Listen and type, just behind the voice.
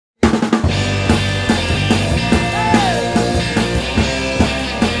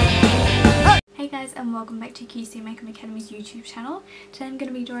and welcome back to QC Makeup Academy's YouTube channel. Today I'm going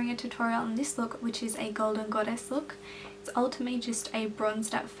to be doing a tutorial on this look, which is a golden goddess look. It's ultimately just a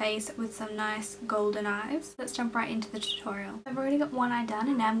bronzed up face with some nice golden eyes. Let's jump right into the tutorial. I've already got one eye done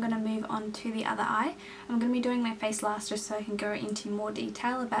and now I'm going to move on to the other eye. I'm going to be doing my face last just so I can go into more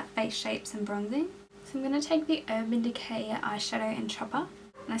detail about face shapes and bronzing. So I'm going to take the Urban Decay eyeshadow and chopper.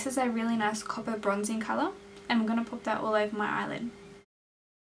 And this is a really nice copper bronzing colour. And I'm going to put that all over my eyelid.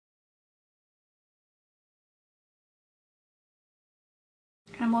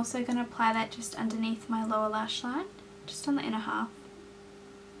 And I'm also going to apply that just underneath my lower lash line, just on the inner half.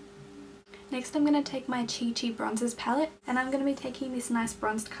 Next I'm going to take my Chi Chi Bronzers palette and I'm going to be taking this nice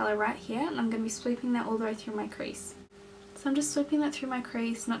bronzed colour right here and I'm going to be sweeping that all the way through my crease. So I'm just sweeping that through my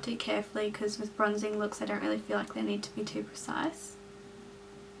crease, not too carefully because with bronzing looks I don't really feel like they need to be too precise.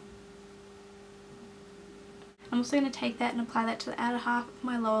 I'm also going to take that and apply that to the outer half of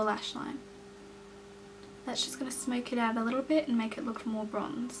my lower lash line. That's just going to smoke it out a little bit and make it look more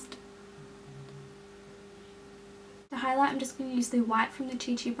bronzed. To highlight I'm just going to use the white from the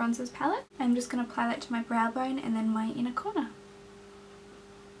Chi Chi Bronzers palette. I'm just going to apply that to my brow bone and then my inner corner.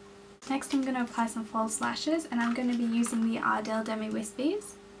 Next I'm going to apply some false lashes and I'm going to be using the Ardell Demi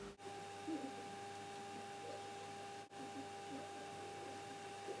Wispies.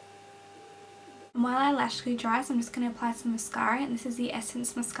 And while our lash glue dries I'm just going to apply some mascara, and this is the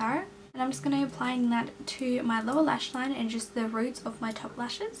Essence mascara. And I'm just going to be applying that to my lower lash line and just the roots of my top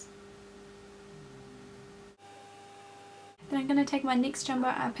lashes. Then I'm going to take my NYX Jumbo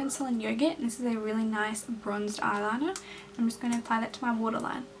Eye Pencil and Yogurt, and this is a really nice bronzed eyeliner. I'm just going to apply that to my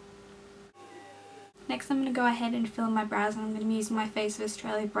waterline. Next I'm going to go ahead and fill in my brows, and I'm going to be using my Face of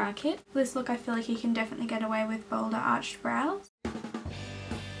Australia brow kit. For this look I feel like you can definitely get away with bolder arched brows.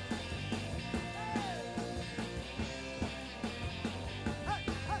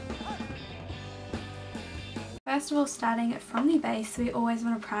 First of all, starting from the base, we always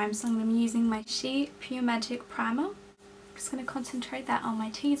want to prime, so I'm going to be using my She Pure Magic Primer. I'm just going to concentrate that on my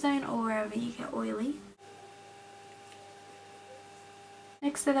T-zone or wherever you get oily.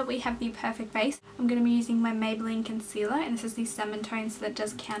 Next, so that we have the perfect base, I'm going to be using my Maybelline Concealer, and this is the Salmon Tone, so that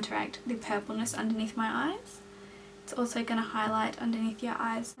does counteract the purpleness underneath my eyes. It's also going to highlight underneath your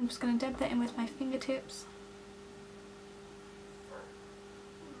eyes. I'm just going to dab that in with my fingertips.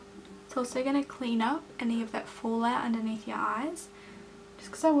 It's also going to clean up any of that fallout underneath your eyes. Just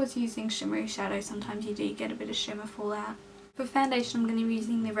because I was using shimmery shadow, sometimes you do get a bit of shimmer fallout. For foundation I'm going to be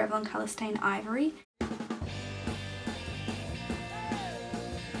using the Revlon Colour Stain Ivory.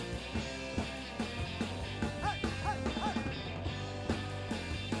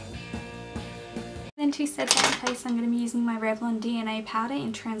 Then to set that in place I'm going to be using my Revlon DNA powder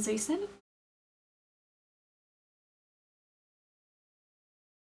in Translucent.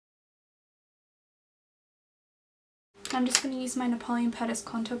 I'm just going to use my Napoleon Purtis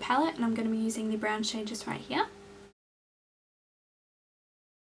contour palette and I'm going to be using the brown shade just right here.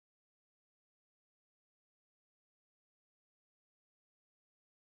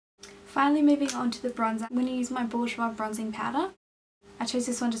 Finally, moving on to the bronzer, I'm going to use my Bourjois bronzing powder. I chose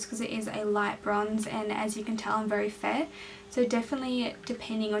this one just because it is a light bronze, and as you can tell I'm very fair, so definitely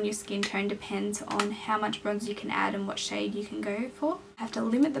depending on your skin tone depends on how much bronzer you can add and what shade you can go for. I have to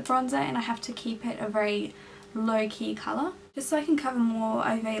limit the bronzer and I have to keep it a very low-key colour. Just so I can cover more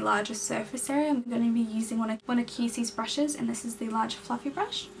of a larger surface area, I'm going to be using one of QC's brushes, and this is the large fluffy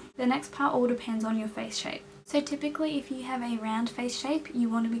brush. The next part all depends on your face shape. So typically if you have a round face shape, you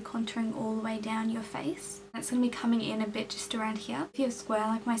want to be contouring all the way down your face. That's going to be coming in a bit just around here. If you have square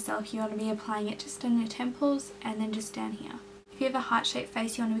like myself, you want to be applying it just on your temples and then just down here. If you have a heart-shaped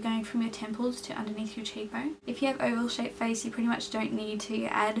face, you want to be going from your temples to underneath your cheekbone. If you have oval-shaped face, you pretty much don't need to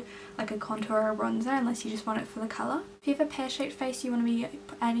add like a contour or a bronzer unless you just want it for the colour. If you have a pear-shaped face, you want to be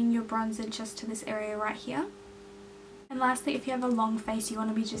adding your bronzer just to this area right here. And lastly, if you have a long face, you want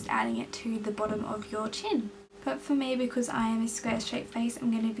to be just adding it to the bottom of your chin. But for me, because I am a square-shaped face, I'm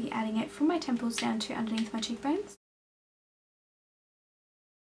going to be adding it from my temples down to underneath my cheekbones.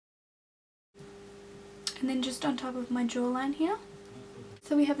 And then just on top of my jawline here.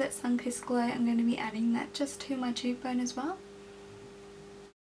 So we have that sun-kissed glow. I'm going to be adding that just to my cheekbone as well.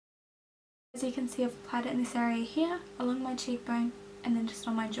 As you can see, I've applied it in this area here, along my cheekbone, and then just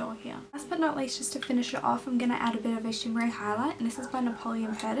on my jaw here. Last but not least, just to finish it off, I'm going to add a bit of a shimmery highlight, and this is by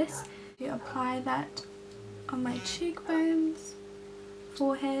Napoleon Purtis. To apply that on my cheekbones,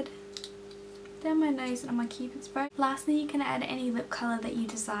 forehead, down my nose and on my cupid's bow. Lastly, you can add any lip colour that you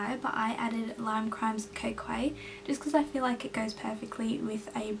desire, but I added Lime Crimes Coquet just because I feel like it goes perfectly with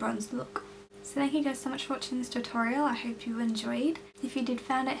a bronze look. So thank you guys so much for watching this tutorial. I hope you enjoyed. If you did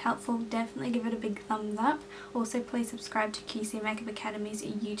find it helpful, definitely give it a big thumbs up. Also please subscribe to QC Makeup Academy's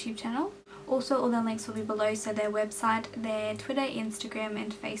YouTube channel. Also all the links will be below, so their website, their Twitter, Instagram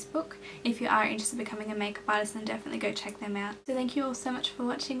and Facebook. If you are interested in becoming a makeup artist, then definitely go check them out. So thank you all so much for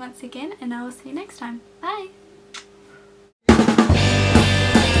watching once again, and I will see you next time. Bye!